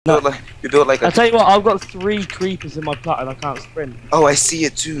You built like a. I tell you what, I've got 3 creepers in my plot and I can't sprint. Oh, I see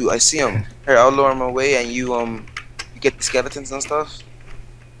it too. I see them. Here, I'll lure them away, and you get the skeletons and stuff.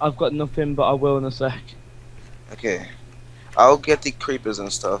 I've got nothing, but I will in a sec. Okay, I'll get the creepers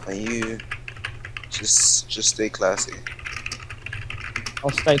and stuff, and you just stay classy. I'll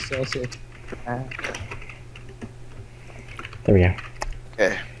stay saucy. There we go.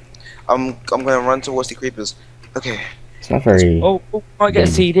 Okay, I'm gonna run towards the creepers. Okay. It's not very. Oh, might get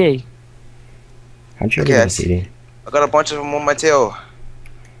a CD. How'd you get a CD? I got a bunch of them on my tail.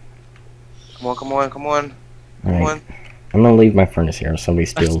 Come on, come on, come on. Come on. I'm gonna leave my furnace here. Somebody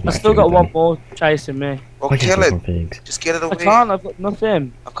steals my I still food got then. one more chasing me. Well, kill it. Just get it away. I can't, I've got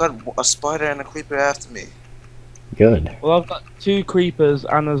nothing. I've got a spider and a creeper after me. Good. Well, I've got 2 creepers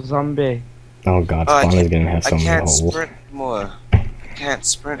and a zombie. Oh god, spawn is gonna have so many holes. I can't sprint anymore. I can't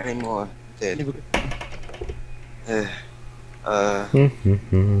sprint anymore. I'm dead.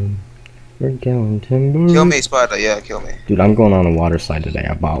 We're going timber. Kill me, spider. Yeah, kill me. Dude, I'm going on a water slide today.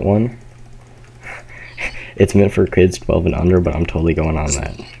 I bought one. It's meant for kids 12 and under, but I'm totally going on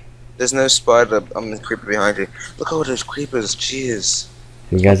that. There's no spider. I'm the creeper behind you. Look at all those creepers. Jeez.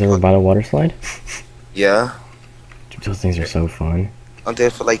 You guys ever bought a water slide? Yeah. Dude, those things are so fun. Aren't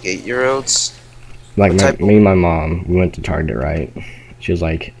they for like 8-year-olds? Like me and my mom, we went to Target, right? She was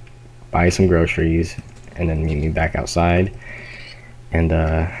like, buy some groceries and then meet me back outside. And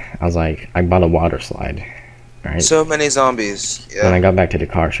I was like, I bought a water slide, right? So many zombies. Yeah. When I got back to the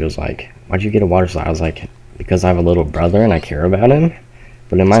car, she was like, why'd you get a water slide? I was like, because I have a little brother and I care about him.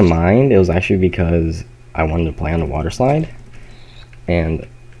 But in my mind, it was actually because I wanted to play on the water slide. And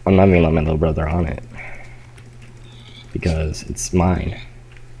I'm not even letting my little brother on it. Because it's mine.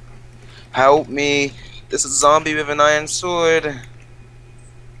 Help me. This is a zombie with an iron sword.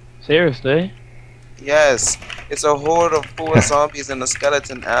 Seriously? Yes. It's a horde of 4 zombies and a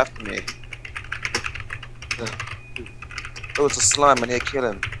skeleton after me. Oh, it's a slime. I need to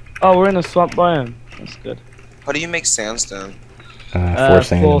kill him. Oh, we're in a swamp biome. That's good. How do you make sandstone? 4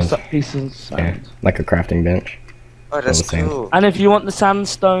 sand. 4 pieces of sand. Yeah, like a crafting bench. Oh, that's cool. And if you want the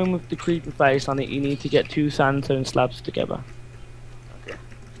sandstone with the creeper face on it, you need to get 2 sandstone slabs together. Okay.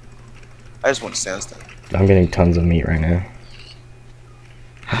 I just want sandstone. I'm getting tons of meat right now.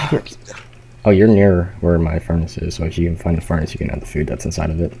 Oh, you're near where my furnace is, so if you can find the furnace, you can have the food that's inside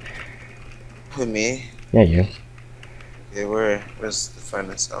of it. Who, me? Yeah, you. Okay, where's the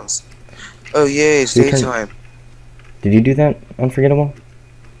furnace house? Oh, yay, it's daytime. Did you do that, Unforgettable?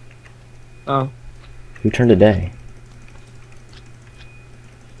 Oh. Who turned a day?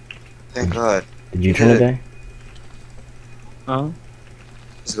 Thank God. Did you turn a day? Oh.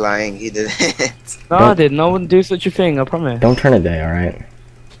 He's lying, he did it. No, I didn't. I wouldn't do such a thing, I promise. Don't turn a day, alright?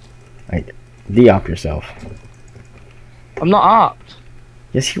 Like, de-op yourself. I'm not opt.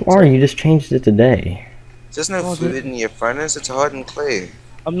 Yes, you are. You just changed it today. There's no food in your furnace, it's hardened clay.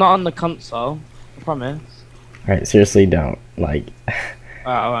 I'm not on the console, I promise. Alright, seriously, don't. Like...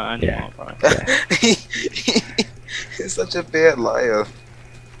 Alright, yeah. Yeah. He's such a bad liar.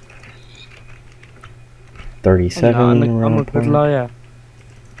 37. I'm a good liar.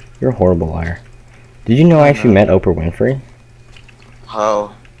 You're a horrible liar. Did you know I actually met Oprah Winfrey?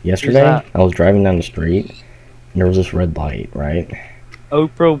 How? Yesterday, I was driving down the street, and there was this red light, right?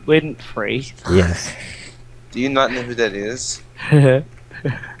 Oprah Winfrey? Yes. Do you not know who that is?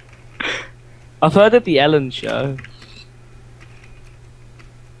 I've heard of the Ellen Show.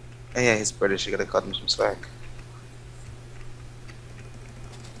 Oh, yeah, he's British, you gotta cut him some slack.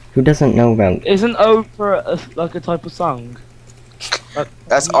 Who doesn't know about... Isn't Oprah like a type of song? Like,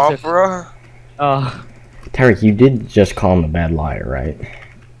 that's opera? Oh. Tarek, you did just call him a bad liar, right?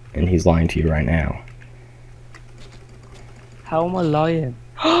 And he's lying to you right now. How am I lying?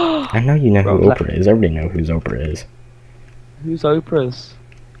 I know you know who Oprah is. Everybody knows who Oprah is. Who's Oprah's?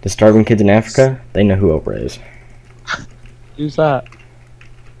 The starving kids in Africa, they know who Oprah is. Who's that?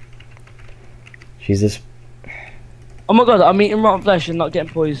 She's this... Oh my god, I'm eating rotten flesh and not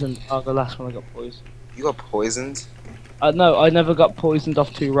getting poisoned. Oh, the last one I got poisoned. You got poisoned? No, I never got poisoned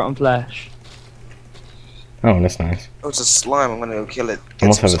off 2 rotten flesh. Oh, that's nice. Oh, it's a slime, I'm gonna go kill it. I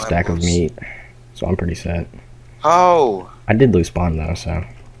almost have a stack of meat, so I'm pretty set. How? I did lose spawn though, so...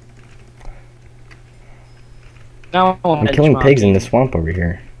 Now I'm killing pigs in the swamp over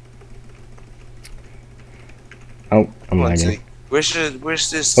here. Oh, I'm lagging. Where's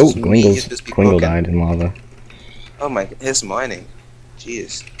this? Oh, Gwingle died in lava. Oh my, his mining.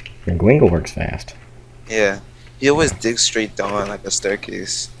 Jeez. Yeah, Gwingle works fast. Yeah. He always digs straight down like a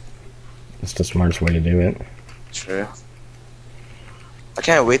staircase. That's the smartest way to do it. True. I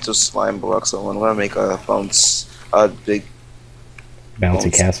can't wait till slime blocks. I want to make a bounce, a big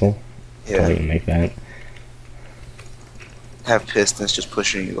Bouncy castle. Yeah. Can't even make that. Have pistons just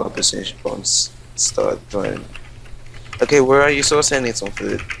pushing you up as soon as your bones start joining. Okay, where are you? Source? I need some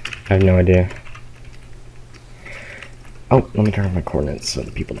food. I have no idea. Oh, let me turn on my coordinates so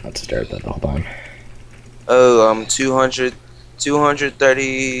the people don't have to stare at that the whole time. Oh, 230,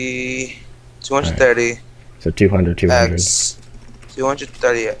 Right. So 200, 200. X,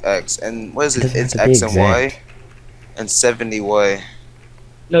 230 X, and what is it? Doesn't have It's to be X and Y, exact. and 70 Y.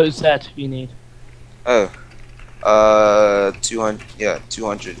 No, it's that you need. Oh, 200, yeah,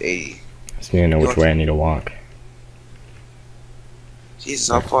 280. Just need to know which way I need to walk. Jesus,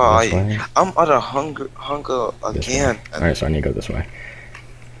 how far are This you? way? I'm out of hunger This again. way. Alright, so I need to go this way.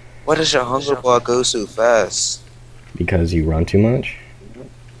 Why does your hunger bar go so fast? Because you run too much?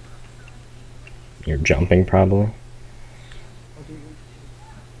 You're jumping, probably.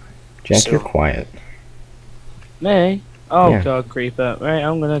 Jack, So- you're quiet. Me? Oh Yeah. god, creeper. Right,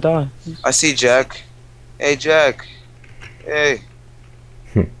 I'm gonna die. I see Jack. Hey, Jack. Hey,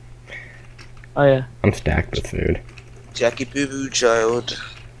 Oh yeah. I'm stacked with food. Jackie Boo Boo Child.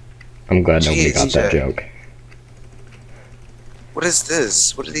 I'm glad nobody Jeez, got that Jack. joke. What is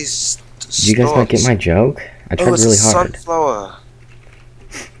this? What are these? Did you guys not get my joke? I tried Oh, it's really a hard. sunflower.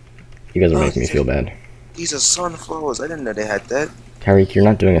 You guys are Oh, making me feel bad. These are sunflowers. I didn't know they had that. Tyreek, you're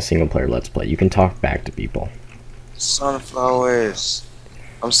not doing a single player let's play. You can talk back to people. Sunflowers.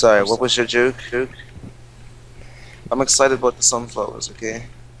 I'm sorry. What was your joke? I'm excited about the sunflowers. Okay.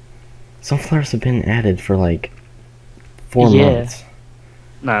 Sunflowers have been added for like 4 Yeah. months.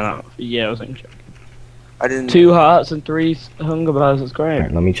 No. Yeah, I was thinking. I didn't. 2 hearts and 3 hunger bars. That's great.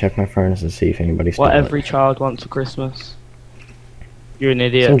 Alright, let me check my furnace and see if anybody's What stealing every child wants for Christmas. You're an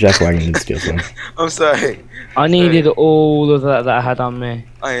it. idiot. Some jackwagon did steal some. I'm sorry. I needed all of that I had on me.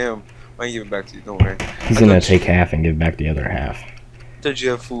 I am. I can give it back to you. Don't worry. He's I gonna thought take half and give back the other half. Did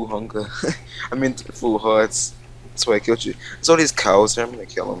you have full hunger? I mean, full hearts. That's why I killed you. There's all these cows there. I'm gonna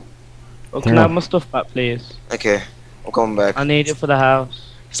kill them. Oh, can I have my stuff back, please? Okay. I'm coming back. I need it for the house.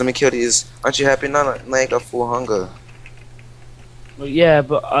 Let me kill these. Aren't you happy now? Now you got full hunger. Well, yeah,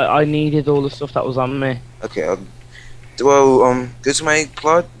 but I needed all the stuff that was on me. Okay. Go to my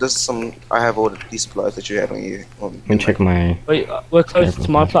plot. There's some. I have all these plots that you had on you. Let me check my... Wait, we're close Careful,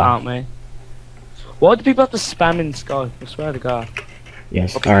 to my careful. plot, aren't we? Why do people have to spam in Skype? I swear to God.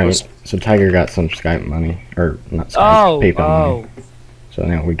 Yes, Okay, alright. So Tiger got some Skype money. Or, not Skype, PayPal money. So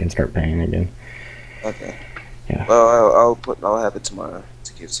now we can start paying again. Okay. Yeah. Well, I'll have it tomorrow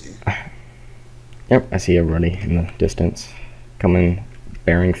to give to you. Yep, I see everybody in the distance. Coming,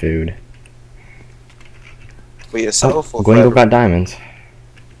 bearing food. For yourself or Gwengo for got diamonds.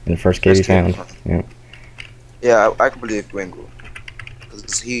 In the first cave he First cave. found. Yeah. Yeah, I can believe Gwengo.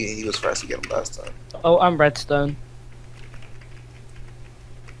 Because he was fast to get him last time. Oh, I'm redstone.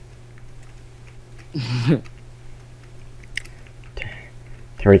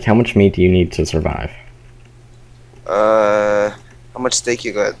 Tariq, how much meat do you need to survive? How much steak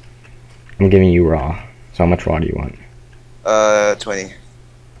you got? I'm giving you raw. So how much raw do you want? 20.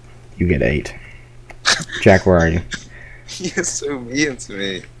 You get 8. Jack, where are you? You're so mean to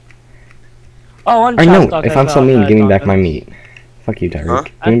me. Oh, I'm I know. Chaz, If I'm so mean, give me back my meat. Fuck you, Tyreek. Huh?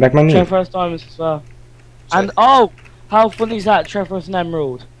 Give me back my meat. Trevor has diamonds as well. And oh, how funny is that? Trevor has an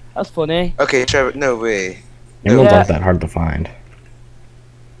emerald. That's funny. Okay, Trevor, no way. Emeralds Yeah. aren't that hard to find.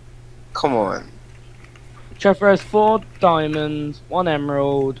 Come on. Trevor has 4 diamonds, 1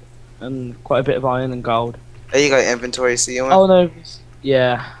 emerald, and quite a bit of iron and gold. Hey, you got inventory sealing? Oh no,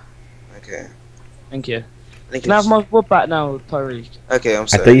 yeah. Okay. Thank you. I think Can I have it's- my wood back now, Tyreek? Okay, I'm I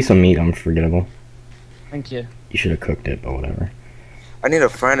sorry. threw you some meat unforgettable. Thank you. You should have cooked it, but whatever. I need a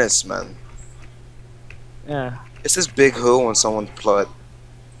furnace, man. Yeah. It's this big hole on someone's plot.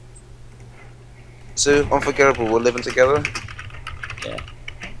 So, unforgettable, we're living together? Yeah.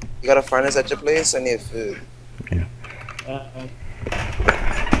 You got a furnace at your place? I need food. Yeah.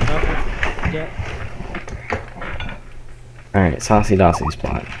 Alright, Saucy Dossy's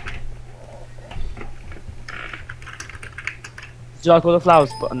plot. Do you like all the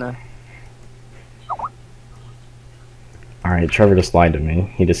flowers put on there? Alright, Trevor just lied to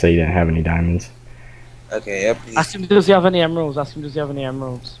me. He just said he didn't have any diamonds. Okay, yeah, please. Ask him, does he have any emeralds? Ask him, does he have any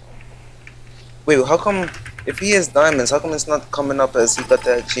emeralds? Wait, how come, if he has diamonds, how come it's not coming up as he got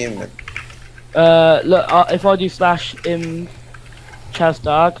that achievement? Look, if I do slash in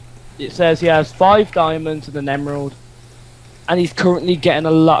Chazdag, it says he has 5 diamonds and an emerald. And he's currently getting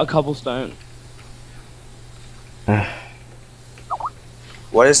a lot of cobblestone.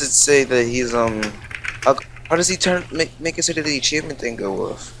 Why does it say that he's, how does he make it so that the achievement thing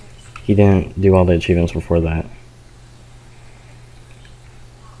go off? He didn't do all the achievements before that.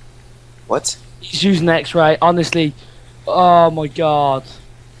 What? He's using X-ray. Honestly, oh my god.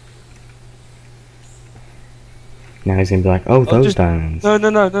 Now he's gonna be like, oh, those diamonds.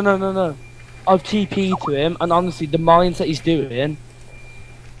 No. I've TP'd to him, and honestly, the mines that he's doing.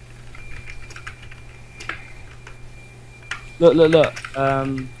 Look.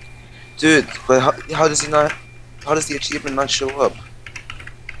 Dude, but how does he not? How does the achievement not show up?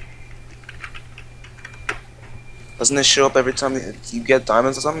 Doesn't it show up every time you get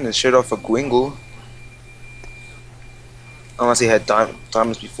diamonds or something? It showed up for Gwingle. Unless he had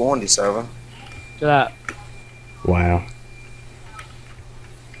diamonds before on the server. Look at that. Wow.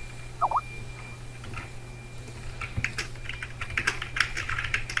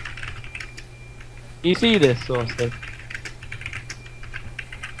 You see this sort of thing?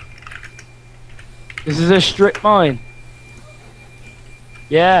 This is a strip mine.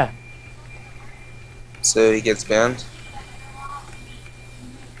 Yeah. So he gets banned.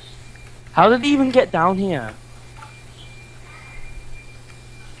 How did he even get down here?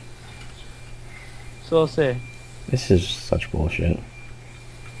 So see. This is such bullshit.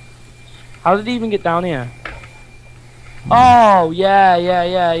 How did he even get down here? Oh yeah.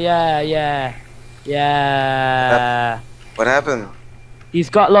 What happened? He's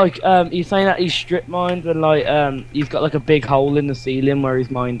got like he's saying that he's strip mined and like he's got like a big hole in the ceiling where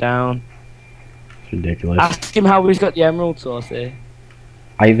he's mined down. It's ridiculous. Ask him how he's got the emerald source here.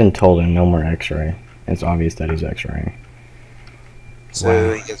 I even told him no more X-ray. It's obvious that he's X-raying. So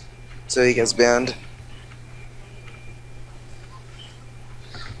Wow. he gets banned.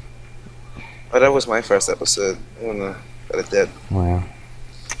 Oh, that was my first episode. I don't know, but it did. Wow.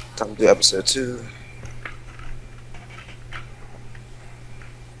 Time to do episode 2.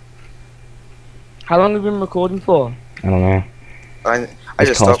 How long have you been recording for? I don't know. I This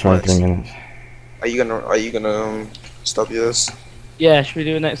just calls stopped for mine. 3 minutes. Are you gonna stop yours? Yeah, should we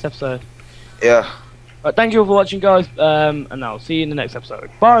do the next episode? Yeah. Right, thank you all for watching, guys, and I'll see you in the next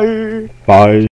episode. Bye! Bye.